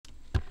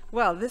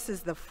Well, this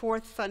is the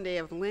fourth Sunday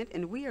of Lent,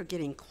 and we are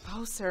getting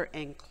closer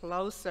and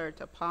closer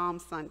to Palm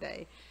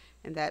Sunday,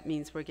 and that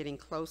means we're getting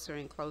closer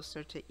and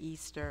closer to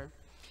Easter.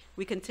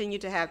 We continue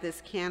to have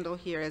this candle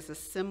here as a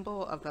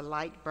symbol of the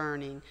light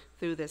burning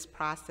through this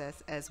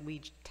process as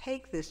we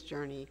take this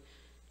journey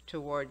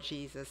toward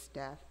Jesus'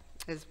 death.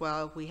 As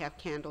well, we have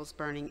candles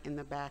burning in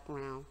the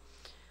background.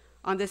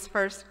 On this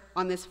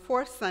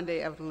fourth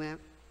Sunday of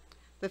Lent,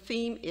 the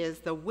theme is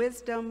the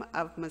wisdom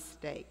of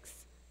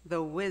mistakes.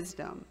 The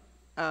wisdom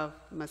of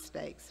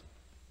mistakes.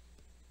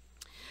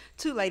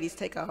 Two ladies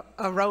take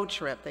a road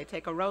trip. They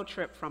take a road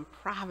trip from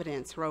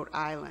Providence, Rhode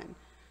Island,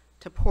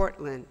 to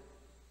Portland,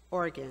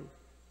 Oregon.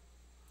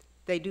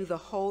 They do the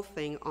whole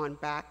thing on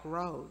back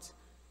roads.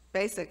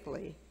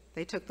 Basically,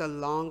 they took the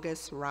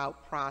longest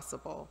route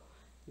possible,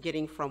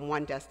 getting from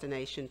one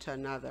destination to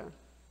another.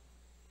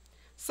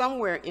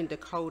 Somewhere in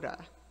Dakota,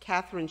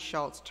 Catherine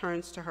Schultz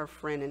turns to her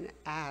friend and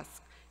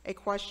asks a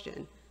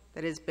question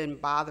that has been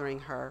bothering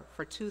her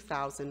for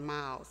 2,000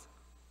 miles.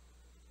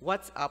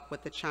 What's up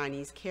with the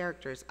Chinese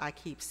characters I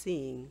keep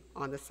seeing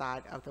on the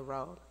side of the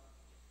road?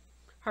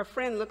 Her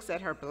friend looks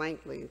at her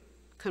blankly,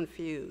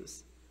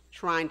 confused,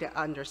 trying to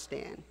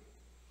understand.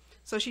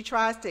 So she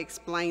tries to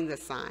explain the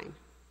sign.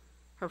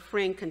 Her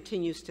friend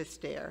continues to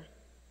stare,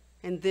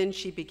 and then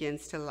she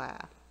begins to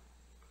laugh.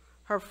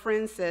 Her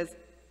friend says,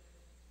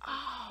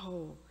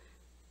 "Oh,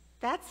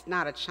 that's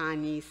not a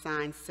Chinese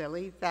sign,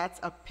 silly. That's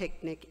a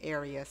picnic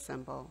area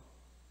symbol."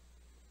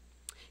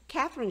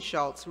 Catherine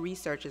Schultz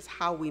researches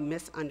how we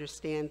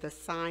misunderstand the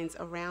signs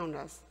around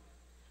us.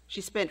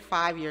 She spent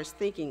 5 years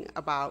thinking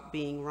about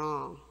being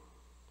wrong.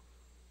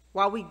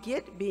 While we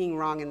get being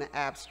wrong in the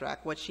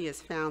abstract, what she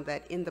has found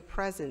that in the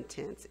present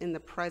tense, in the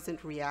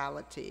present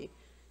reality,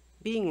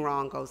 being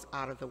wrong goes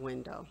out of the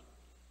window.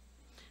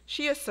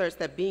 She asserts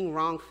that being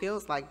wrong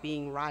feels like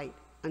being right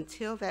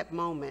until that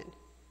moment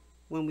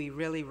when we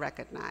really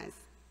recognize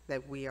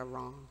that we are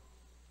wrong.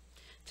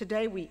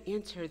 Today we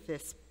enter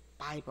this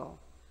Bible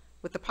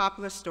with the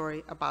popular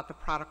story about the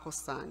prodigal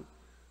son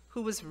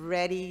who was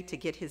ready to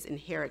get his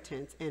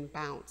inheritance and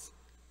bounce.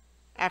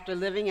 After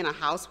living in a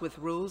house with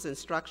rules and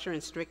structure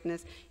and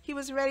strictness, he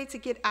was ready to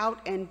get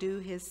out and do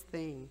his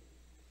thing.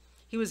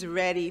 He was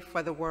ready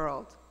for the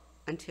world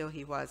until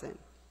he wasn't.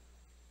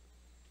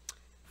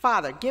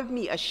 "Father, give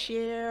me a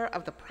share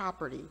of the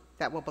property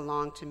that will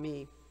belong to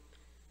me.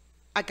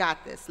 I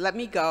got this. Let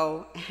me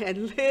go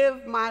and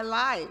live my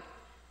life."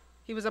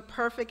 He was a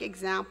perfect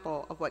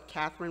example of what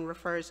Catherine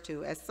refers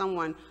to as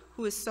someone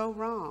who is so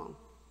wrong,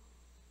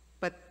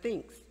 but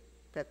thinks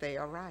that they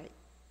are right.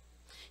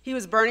 He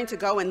was burning to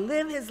go and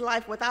live his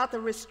life without the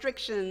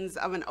restrictions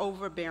of an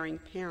overbearing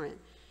parent.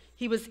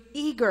 He was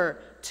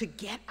eager to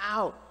get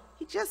out.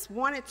 He just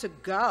wanted to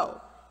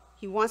go.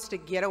 He wants to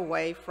get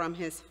away from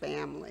his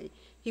family.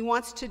 He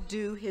wants to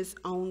do his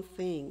own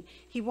thing.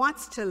 He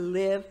wants to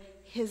live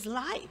his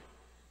life.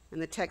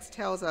 And the text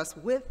tells us,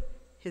 with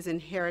his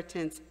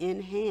inheritance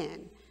in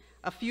hand,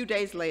 a few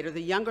days later,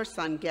 the younger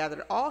son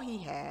gathered all he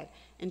had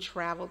and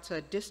traveled to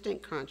a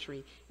distant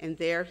country, and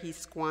there he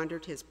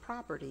squandered his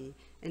property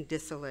in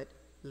dissolute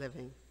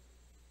living.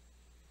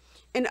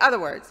 In other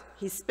words,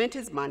 he spent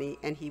his money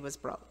and he was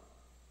broke.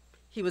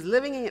 He was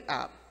living it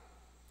up.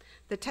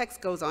 The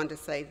text goes on to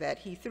say that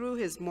he threw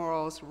his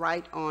morals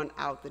right on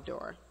out the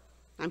door.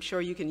 I'm sure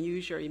you can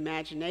use your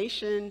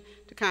imagination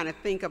to kind of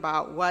think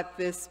about what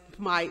this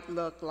might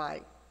look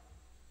like.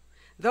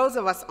 Those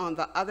of us on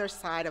the other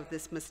side of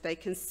this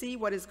mistake can see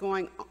what is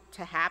going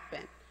to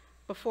happen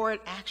before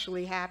it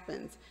actually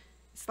happens.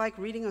 It's like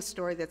reading a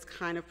story that's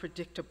kind of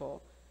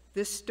predictable.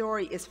 This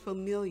story is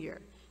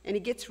familiar, and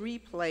it gets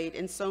replayed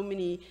in so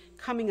many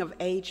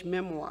coming-of-age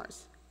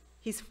memoirs.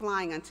 He's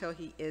flying until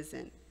he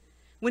isn't.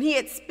 When he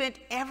had spent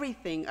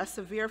everything, a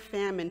severe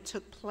famine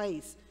took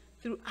place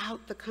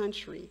throughout the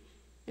country,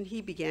 and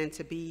he began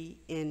to be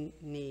in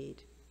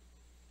need.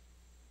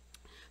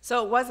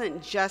 So it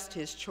wasn't just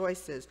his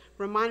choices,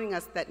 reminding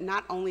us that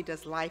not only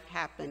does life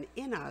happen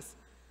in us,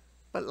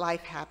 but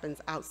life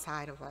happens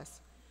outside of us.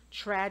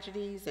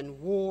 Tragedies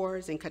and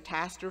wars and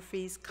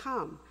catastrophes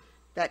come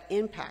that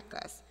impact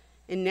us.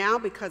 And now,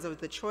 because of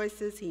the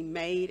choices he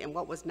made and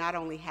what was not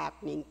only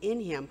happening in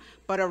him,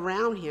 but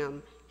around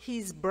him,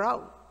 he's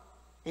broke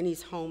and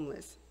he's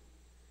homeless.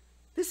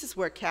 This is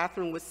where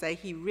Catherine would say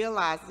he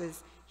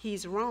realizes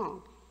he's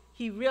wrong.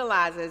 He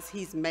realizes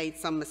he's made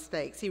some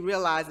mistakes. He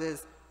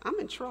realizes, I'm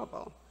in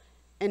trouble.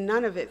 And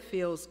none of it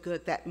feels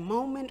good. That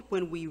moment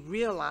when we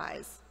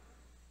realize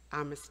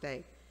our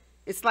mistake.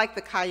 It's like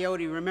the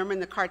coyote, remember in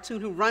the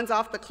cartoon, who runs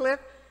off the cliff,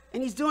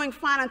 and he's doing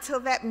fine until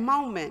that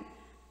moment,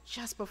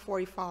 just before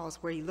he falls,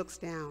 where he looks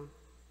down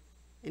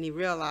and he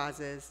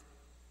realizes,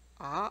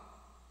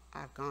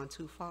 I've gone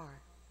too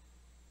far.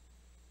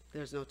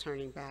 There's no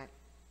turning back.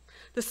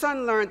 The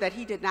son learned that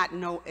he did not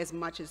know as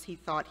much as he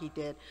thought he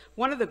did.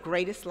 One of the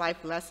greatest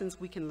life lessons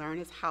we can learn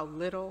is how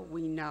little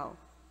we know.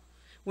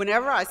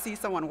 Whenever I see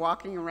someone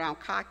walking around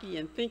cocky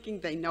and thinking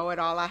they know it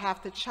all, I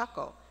have to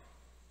chuckle.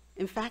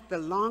 In fact, the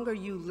longer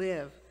you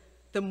live,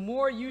 the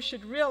more you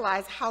should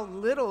realize how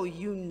little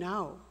you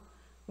know.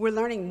 We're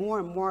learning more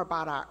and more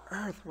about our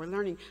earth. We're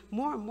learning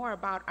more and more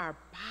about our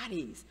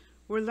bodies.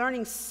 We're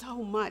learning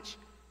so much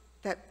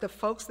that the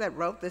folks that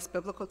wrote this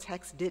biblical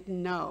text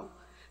didn't know.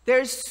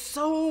 There's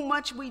so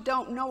much we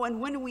don't know, and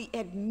when we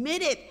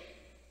admit it,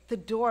 the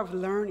door of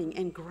learning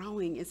and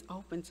growing is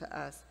open to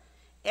us.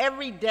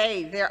 Every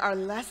day, there are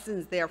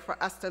lessons there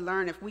for us to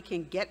learn if we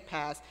can get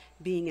past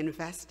being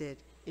invested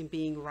in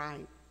being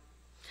right.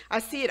 I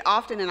see it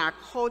often in our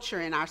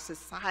culture, in our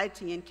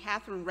society, and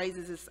Catherine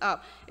raises this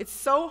up. It's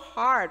so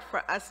hard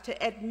for us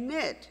to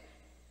admit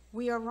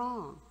we are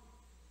wrong.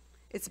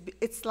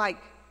 It's like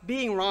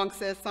being wrong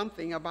says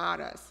something about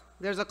us.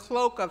 There's a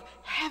cloak of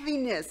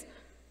heaviness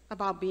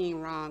about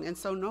being wrong, and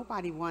so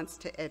nobody wants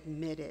to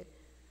admit it.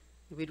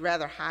 We'd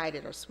rather hide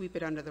it or sweep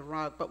it under the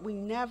rug, but we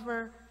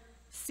never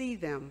see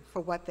them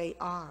for what they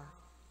are,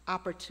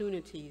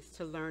 opportunities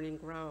to learn and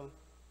grow,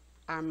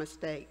 our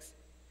mistakes.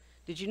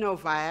 Did you know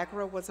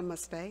Viagra was a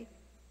mistake?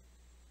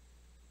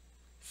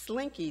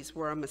 Slinkies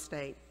were a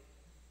mistake.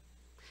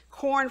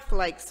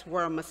 Cornflakes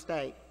were a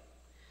mistake.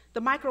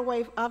 The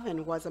microwave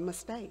oven was a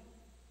mistake.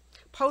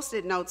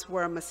 Post-it notes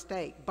were a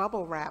mistake.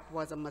 Bubble wrap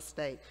was a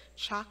mistake.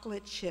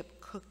 Chocolate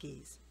chip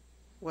cookies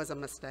was a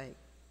mistake.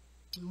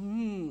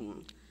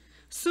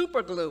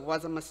 Super glue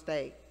was a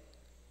mistake.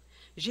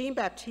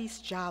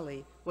 Jean-Baptiste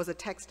Joly was a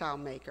textile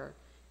maker.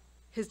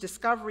 His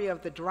discovery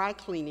of the dry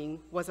cleaning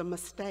was a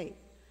mistake.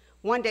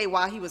 One day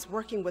while he was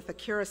working with a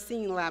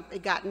kerosene lamp,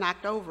 it got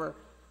knocked over,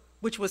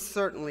 which was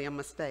certainly a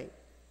mistake.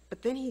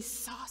 But then he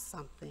saw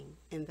something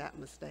in that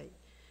mistake.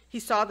 He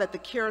saw that the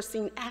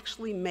kerosene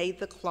actually made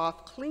the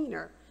cloth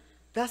cleaner,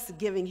 thus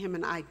giving him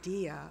an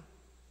idea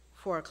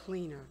for a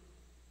cleaner.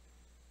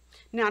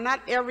 Now,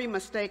 not every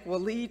mistake will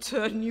lead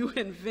to a new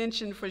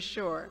invention for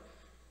sure,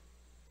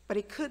 but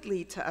it could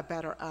lead to a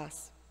better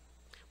us.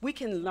 We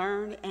can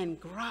learn and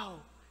grow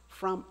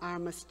from our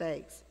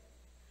mistakes.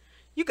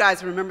 You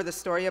guys remember the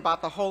story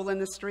about the hole in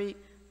the street?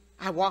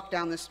 I walk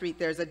down the street,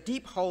 there's a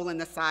deep hole in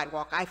the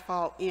sidewalk. I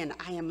fall in,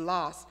 I am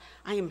lost,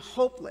 I am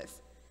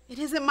hopeless. It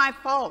isn't my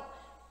fault.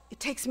 It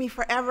takes me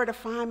forever to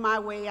find my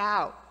way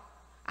out.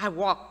 I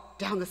walk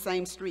down the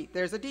same street,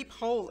 there's a deep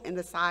hole in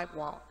the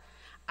sidewalk.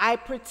 I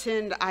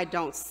pretend I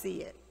don't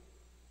see it.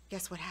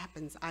 Guess what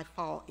happens? I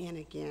fall in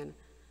again.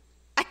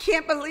 I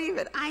can't believe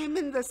it. I am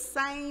in the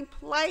same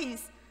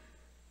place,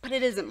 but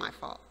it isn't my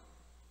fault.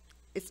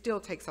 It still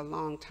takes a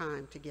long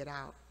time to get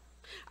out.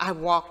 I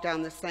walk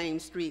down the same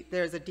street.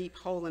 There's a deep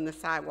hole in the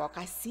sidewalk.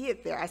 I see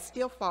it there. I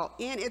still fall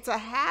in. It's a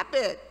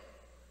habit,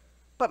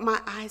 but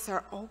my eyes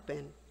are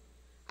open.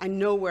 I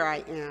know where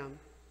I am.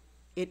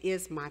 It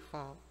is my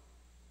fault.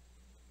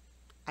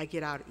 I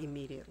get out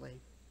immediately.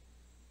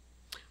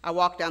 I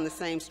walk down the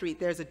same street.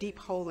 There's a deep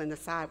hole in the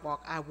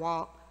sidewalk. I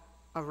walk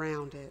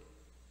around it.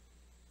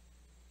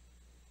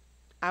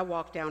 I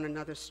walk down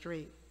another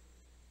street.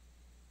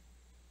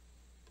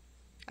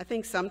 I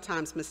think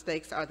sometimes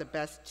mistakes are the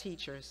best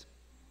teachers.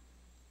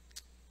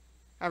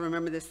 I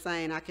remember this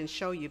saying, I can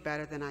show you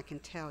better than I can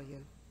tell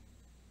you.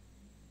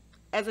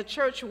 As a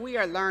church, we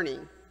are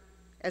learning.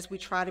 As we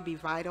try to be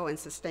vital and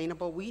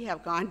sustainable, we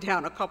have gone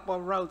down a couple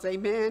of roads,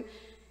 amen?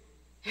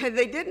 And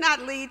they did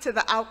not lead to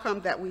the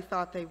outcome that we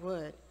thought they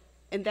would.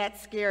 And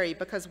that's scary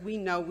because we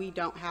know we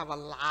don't have a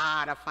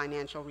lot of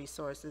financial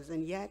resources,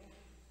 and yet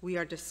we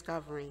are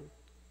discovering,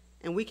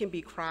 and we can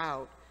be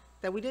proud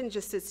that we didn't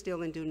just sit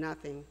still and do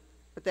nothing,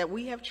 but that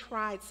we have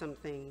tried some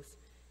things,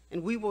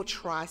 and we will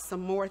try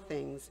some more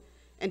things,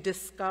 and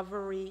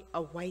discovery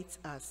awaits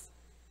us,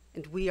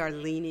 and we are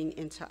leaning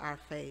into our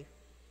faith.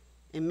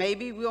 And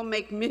maybe we'll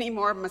make many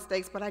more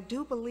mistakes, but I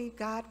do believe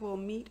God will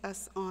meet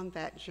us on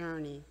that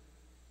journey.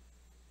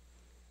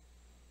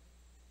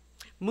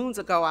 Moons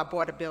ago, I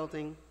bought a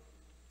building.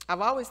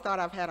 I've always thought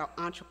I've had an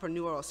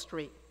entrepreneurial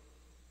streak.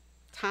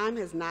 Time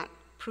has not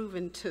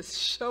proven to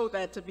show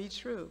that to be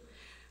true.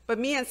 But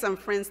me and some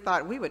friends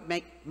thought we would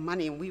make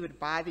money and we would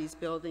buy these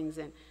buildings,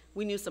 and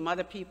we knew some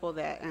other people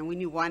and we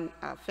knew one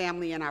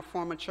family in our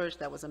former church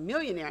that was a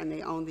millionaire, and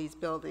they owned these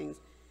buildings.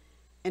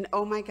 And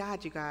oh my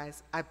God, you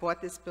guys, I bought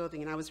this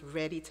building and I was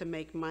ready to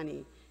make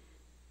money.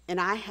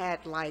 And I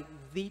had like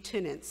the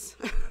tenants.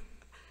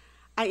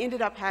 I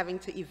ended up having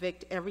to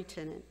evict every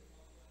tenant.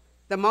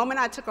 The moment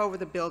I took over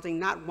the building,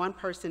 not one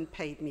person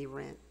paid me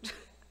rent.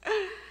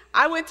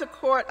 I went to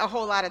court a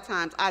whole lot of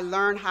times. I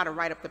learned how to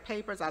write up the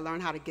papers. I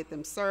learned how to get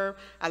them served.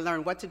 I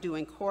learned what to do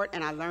in court,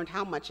 and I learned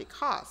how much it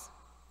costs.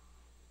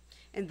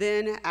 And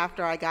then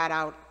after I got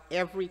out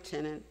every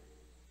tenant,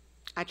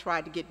 I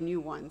tried to get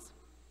new ones.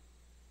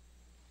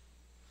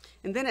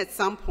 And then at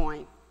some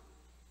point,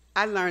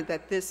 I learned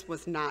that this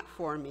was not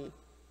for me.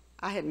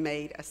 I had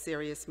made a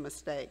serious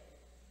mistake.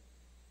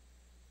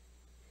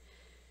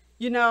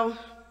 You know,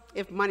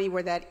 if money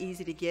were that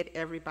easy to get,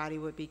 everybody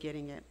would be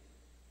getting it.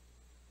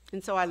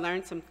 And so I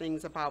learned some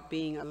things about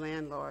being a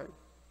landlord.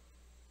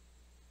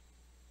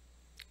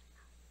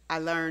 I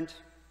learned,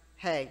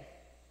 hey,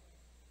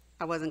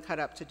 I wasn't cut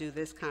up to do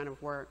this kind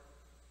of work.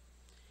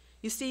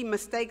 You see,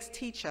 mistakes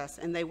teach us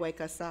and they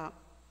wake us up.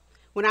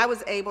 When I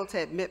was able to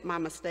admit my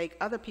mistake,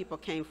 other people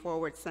came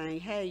forward saying,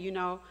 hey, you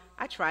know,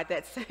 I tried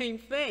that same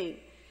thing.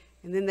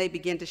 And then they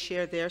began to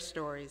share their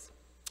stories.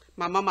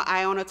 My mama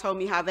Iona told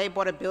me how they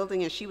bought a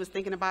building and she was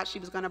thinking about she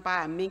was going to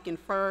buy a mink and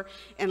fur,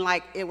 and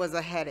like it was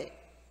a headache.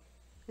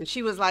 And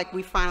she was like,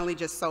 we finally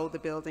just sold the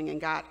building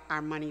and got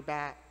our money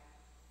back.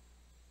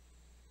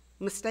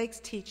 Mistakes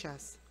teach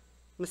us.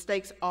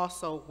 Mistakes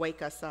also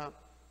wake us up.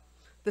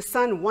 The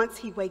son, once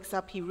he wakes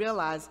up, he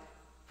realized,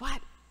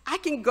 what? I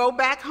can go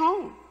back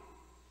home.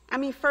 I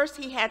mean, first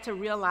he had to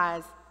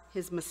realize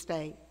his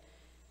mistake.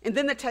 And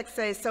then the text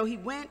says, so he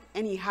went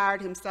and he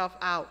hired himself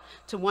out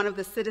to one of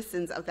the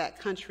citizens of that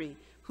country,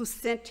 who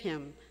sent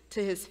him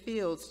to his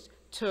fields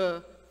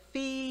to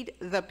feed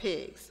the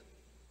pigs.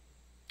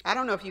 I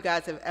don't know if you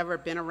guys have ever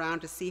been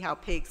around to see how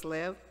pigs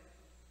live.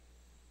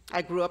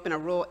 I grew up in a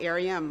rural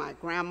area, and my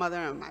grandmother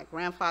and my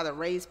grandfather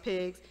raised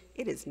pigs.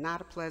 It is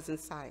not a pleasant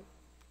sight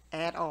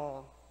at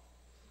all.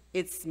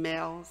 It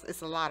smells,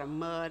 it's a lot of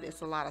mud,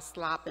 it's a lot of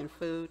slop and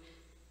food.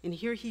 And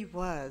here he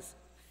was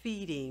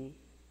feeding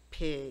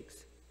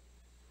pigs.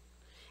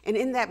 And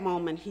in that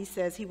moment, he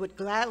says he would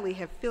gladly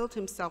have filled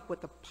himself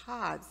with the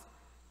pods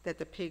that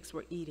the pigs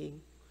were eating.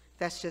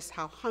 That's just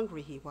how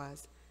hungry he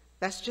was.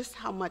 That's just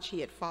how much he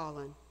had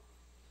fallen.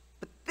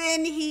 But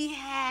then he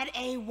had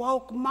a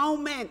woke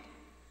moment.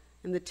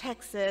 And the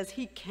text says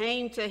he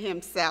came to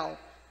himself.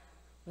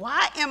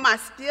 Why am I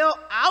still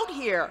out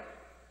here?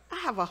 I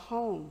have a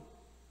home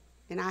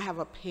and I have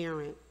a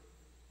parent.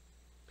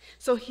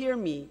 So hear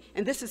me,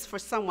 and this is for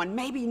someone,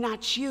 maybe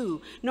not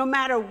you. No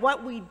matter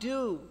what we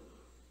do,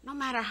 no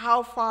matter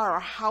how far or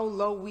how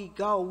low we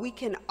go, we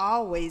can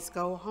always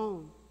go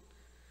home.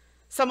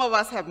 Some of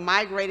us have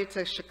migrated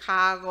to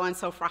Chicago, and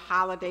so for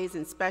holidays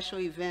and special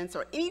events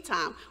or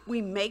anytime,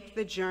 we make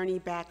the journey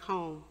back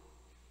home.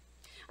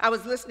 I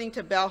was listening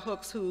to Bell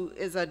Hooks, who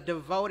is a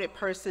devoted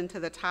person to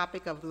the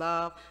topic of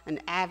love, an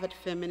avid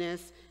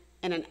feminist,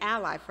 and an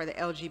ally for the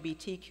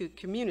LGBTQ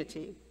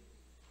community.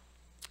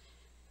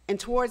 And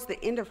towards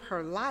the end of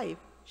her life,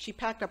 she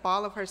packed up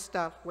all of her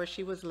stuff where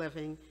she was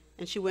living,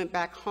 and she went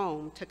back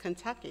home to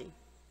Kentucky.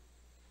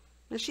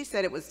 And she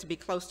said it was to be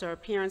close to her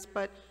parents,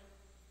 but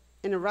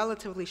in a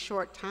relatively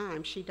short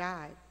time, she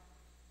died.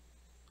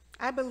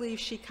 I believe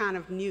she kind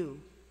of knew,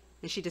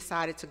 and she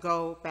decided to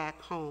go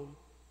back home.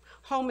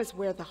 Home is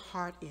where the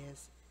heart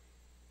is.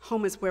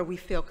 Home is where we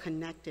feel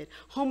connected.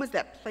 Home is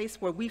that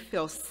place where we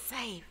feel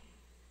safe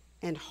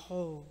and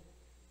whole.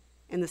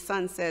 And the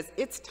son says,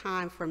 it's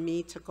time for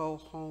me to go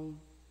home.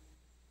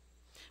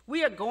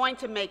 We are going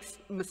to make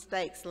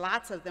mistakes,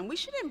 lots of them. We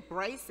should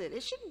embrace it.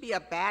 It shouldn't be a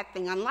bad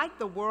thing. Unlike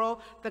the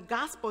world, the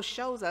gospel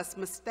shows us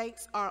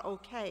mistakes are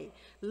okay.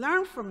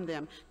 Learn from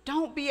them.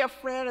 Don't be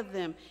afraid of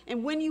them.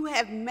 And when you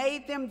have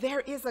made them,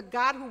 there is a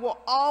God who will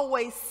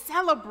always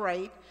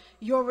celebrate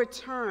your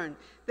return.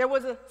 There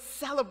was a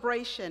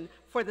celebration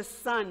for the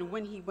son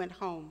when he went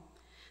home.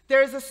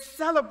 There is a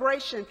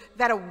celebration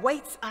that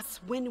awaits us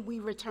when we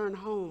return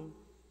home.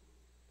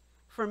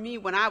 For me,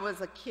 when I was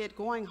a kid,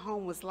 going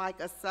home was like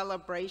a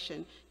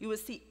celebration. You would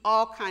see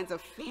all kinds of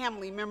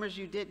family members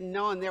you didn't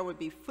know, and there would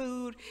be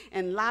food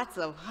and lots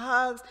of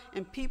hugs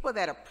and people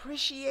that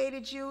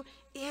appreciated you.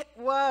 It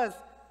was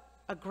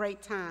a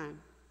great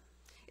time.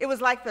 It was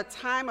like the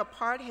time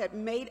apart had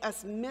made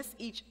us miss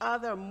each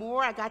other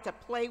more. I got to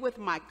play with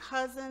my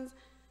cousins.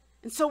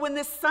 And so when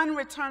this son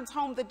returns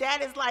home, the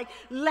dad is like,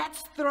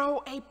 let's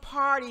throw a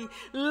party.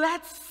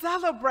 Let's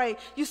celebrate.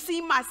 You see,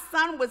 my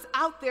son was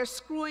out there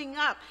screwing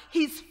up.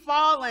 He's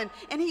fallen,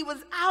 and he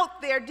was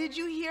out there. Did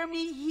you hear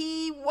me?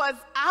 He was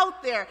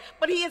out there,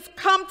 but he has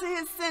come to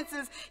his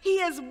senses. He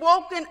has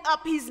woken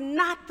up. He's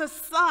not the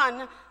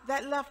son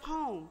that left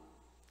home.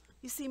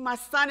 You see, my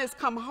son has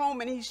come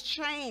home, and he's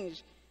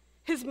changed.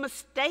 His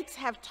mistakes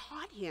have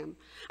taught him.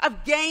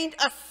 I've gained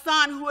a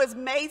son who has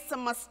made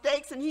some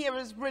mistakes, and he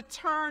has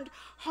returned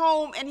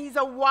home, and he's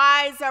a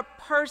wiser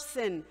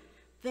person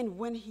than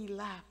when he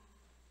left.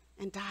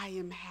 And I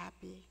am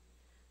happy.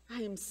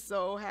 I am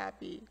so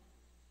happy.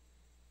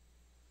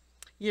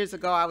 Years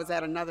ago, I was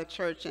at another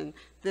church, and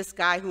this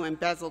guy who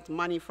embezzled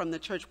money from the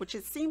church, which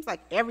it seems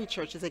like every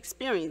church has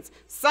experienced,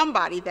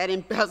 somebody that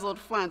embezzled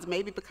funds,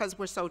 maybe because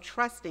we're so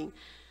trusting.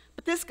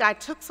 But this guy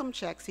took some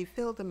checks, he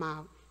filled them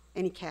out,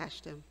 and he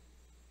cashed him.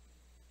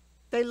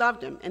 They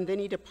loved him, and then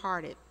he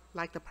departed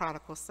like the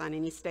prodigal son,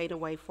 and he stayed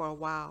away for a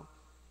while.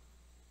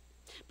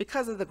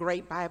 Because of the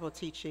great Bible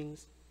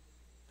teachings,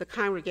 the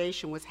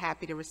congregation was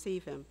happy to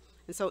receive him.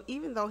 And so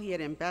even though he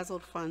had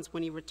embezzled funds,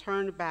 when he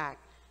returned back,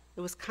 it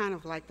was kind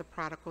of like the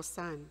prodigal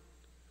son.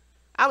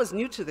 I was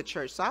new to the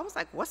church, so I was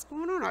like, what's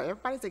going on?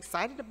 Everybody's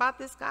excited about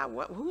this guy.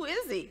 Who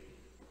is he?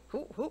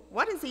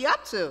 What is he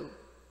up to?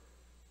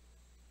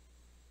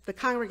 The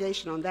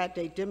congregation on that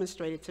day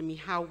demonstrated to me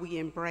how we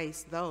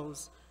embrace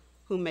those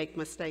who make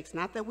mistakes.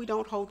 Not that we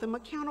don't hold them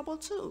accountable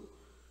too,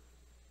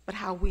 but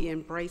how we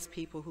embrace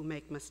people who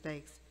make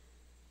mistakes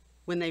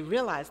when they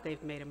realize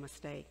they've made a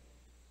mistake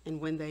and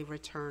when they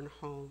return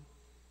home.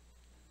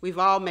 We've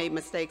all made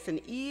mistakes,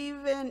 and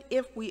even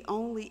if we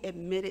only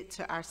admit it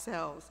to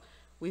ourselves,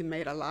 We've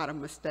made a lot of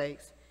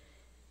mistakes,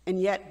 and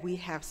yet we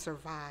have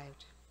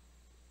survived.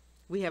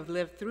 We have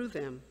lived through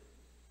them.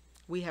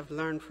 We have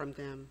learned from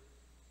them,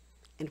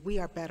 and we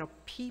are better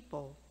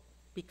people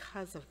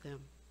because of them.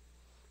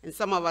 And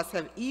some of us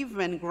have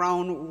even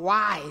grown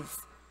wise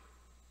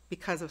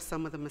because of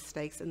some of the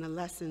mistakes and the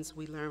lessons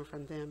we learned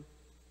from them.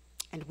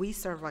 And we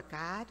serve a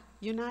God,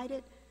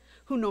 united,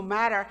 who no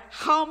matter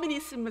how many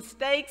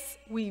mistakes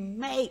we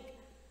make,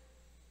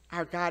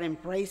 our God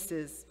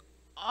embraces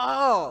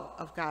all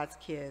of God's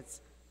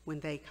kids when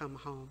they come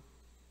home.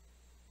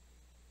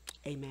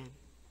 Amen.